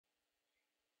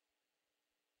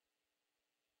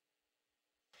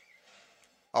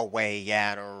Away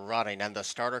and running, and the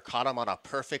starter caught him on a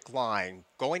perfect line.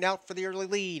 Going out for the early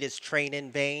lead is Train in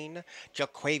Vain.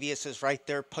 Jaquavius is right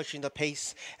there pushing the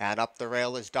pace, and up the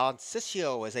rail is Don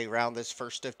Cicio as they round this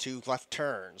first of two left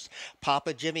turns.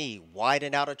 Papa Jimmy wide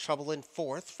and out of trouble in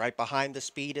fourth. Right behind the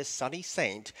speed is Sunny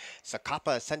Saint.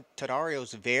 Zacapa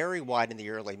Centenario's very wide in the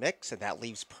early mix, and that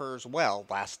leaves Pers Well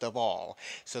last of all.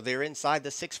 So they're inside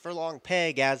the 6 furlong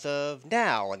peg as of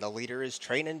now, and the leader is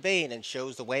Train in Vain and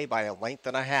shows the way by a length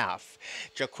and a half.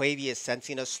 Jaquavius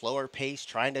sensing a slower pace,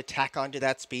 trying to tack onto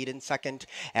that speed in second,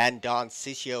 and Don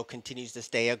Cicio continues to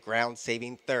stay a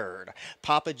ground-saving third.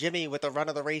 Papa Jimmy with the run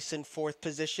of the race in fourth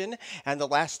position, and the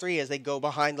last three as they go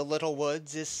behind the Little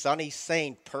Woods is Sunny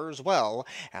Saint, Pers Well,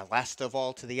 and last of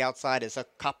all to the outside is a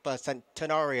Coppa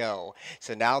Centenario.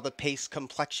 So now the pace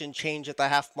complexion change at the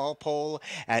half-mile pole,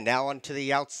 and now onto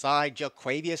the outside,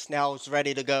 Jaquavius now is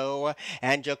ready to go,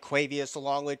 and Jaquavius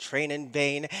along with Train in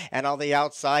Vain, and on the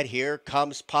outside here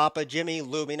comes Papa Jimmy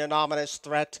looming an ominous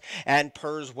threat, and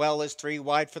Pers Well is three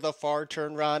wide for the far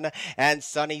turn run, and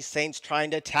Sunny Saints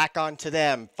trying to tack onto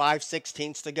them.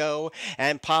 5/16 to go,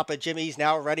 and Papa Jimmy's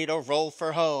now ready to roll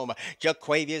for home.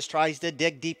 Jaquavius tries to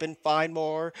dig deep and find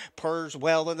more. Pers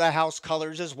Well in the house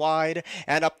colors is wide,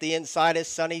 and up the inside is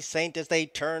Sunny Saint as they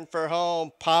turn for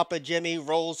home. Papa Jimmy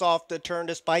rolls off the turn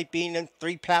despite being in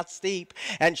three paths deep,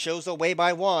 and shows the way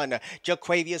by one.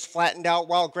 Jaquavius flattened out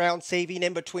while ground saving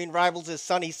in between rivals is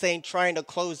Sunny Saint trying to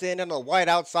close in, and the wide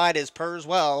outside is Pers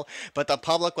Well. But the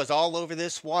public was all over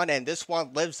this one, and this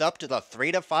one lives up to the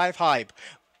 3-5 hype.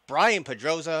 Brian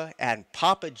Pedroza and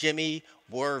Papa Jimmy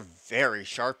were very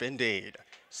sharp indeed.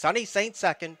 Sunny Saint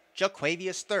second,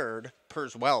 Jaquavius third,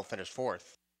 Pers Well finished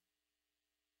fourth.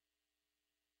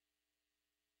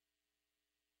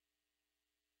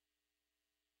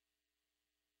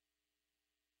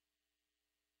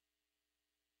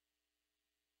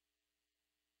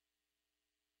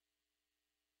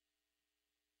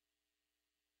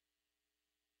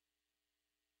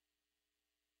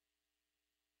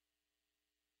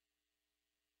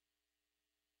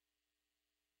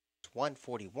 It's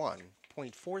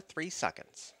 141.43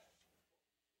 seconds.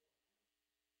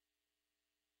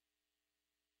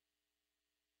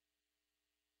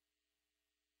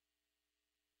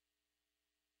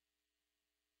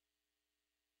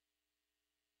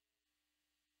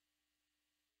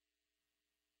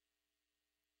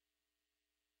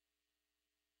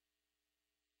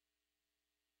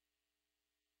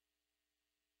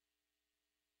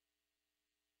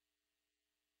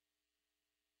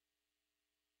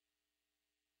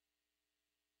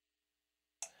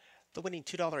 The winning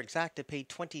 $2 exacta paid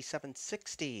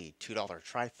 $27.60. $2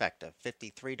 trifecta,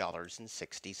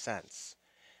 $53.60.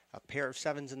 A pair of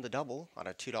sevens in the double on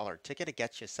a $2 ticket, it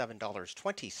gets you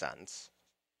 $7.20.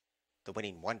 The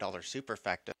winning $1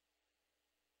 superfecta.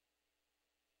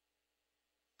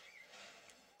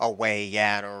 Away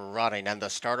and running, and the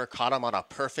starter caught him on a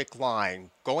perfect line.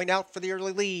 Going out for the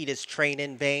early lead is Train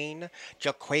in Vain.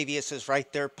 Jaquavius is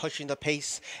right there pushing the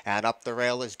pace, and up the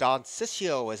rail is Don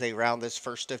Cicio as they round this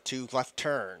first of two left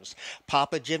turns.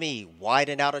 Papa Jimmy wide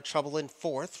and out of trouble in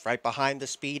fourth. Right behind the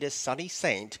speed is Sunny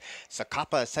Saint.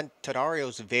 Zacapa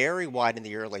Centenario's very wide in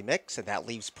the early mix, and that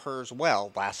leaves Pers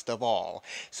Well last of all.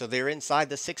 So they're inside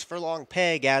the 6 furlong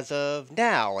peg as of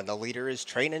now, and the leader is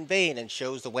Train in Vain and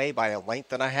shows the way by a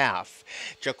length and a half.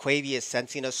 Jaquavius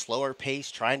sensing a slower pace,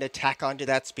 trying to tack onto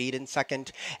that speed in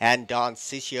second, and Don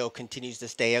Cicio continues to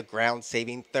stay a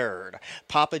ground-saving third.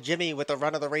 Papa Jimmy with the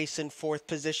run of the race in fourth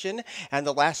position, and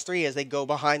the last three as they go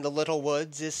behind the Little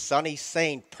Woods is Sunny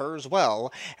Saint, Pers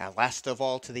Well, and last of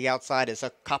all to the outside is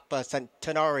a Coppa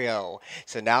Centenario.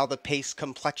 So now the pace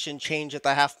complexion change at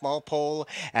the half-mile pole,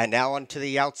 and now onto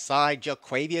the outside,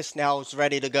 Jaquavius now is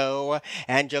ready to go,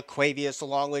 and Jaquavius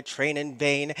along with Train in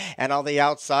Vain, and on the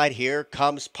outside here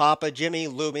comes Papa Jimmy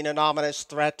looming an ominous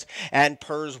threat, and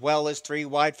Pers Well is three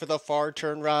wide for the far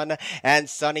turn run, and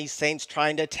Sunny Saints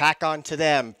trying to tack onto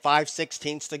them.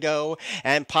 5/16 to go,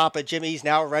 and Papa Jimmy's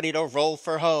now ready to roll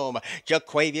for home.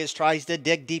 Jaquavius tries to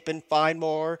dig deep and find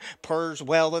more. Pers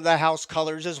Well in the house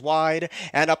colors is wide,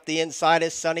 and up the inside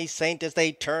is Sunny Saint as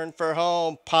they turn for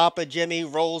home. Papa Jimmy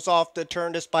rolls off the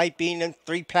turn despite being in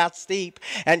three paths deep,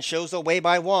 and shows the way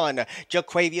by one.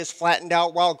 Jaquavius flattened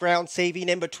out while ground saving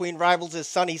in between rivals is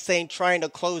Sunny Saint trying to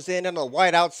close in, and the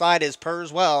wide outside is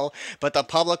Pers Well. But the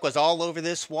public was all over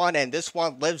this one, and this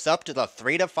one lives up to the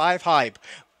 3-5 hype.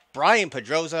 Brian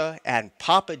Pedroza and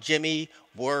Papa Jimmy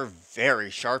were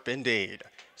very sharp indeed.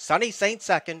 Sunny Saint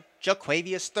second,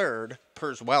 Jaquavius third,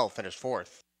 Pers Well finished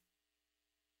fourth.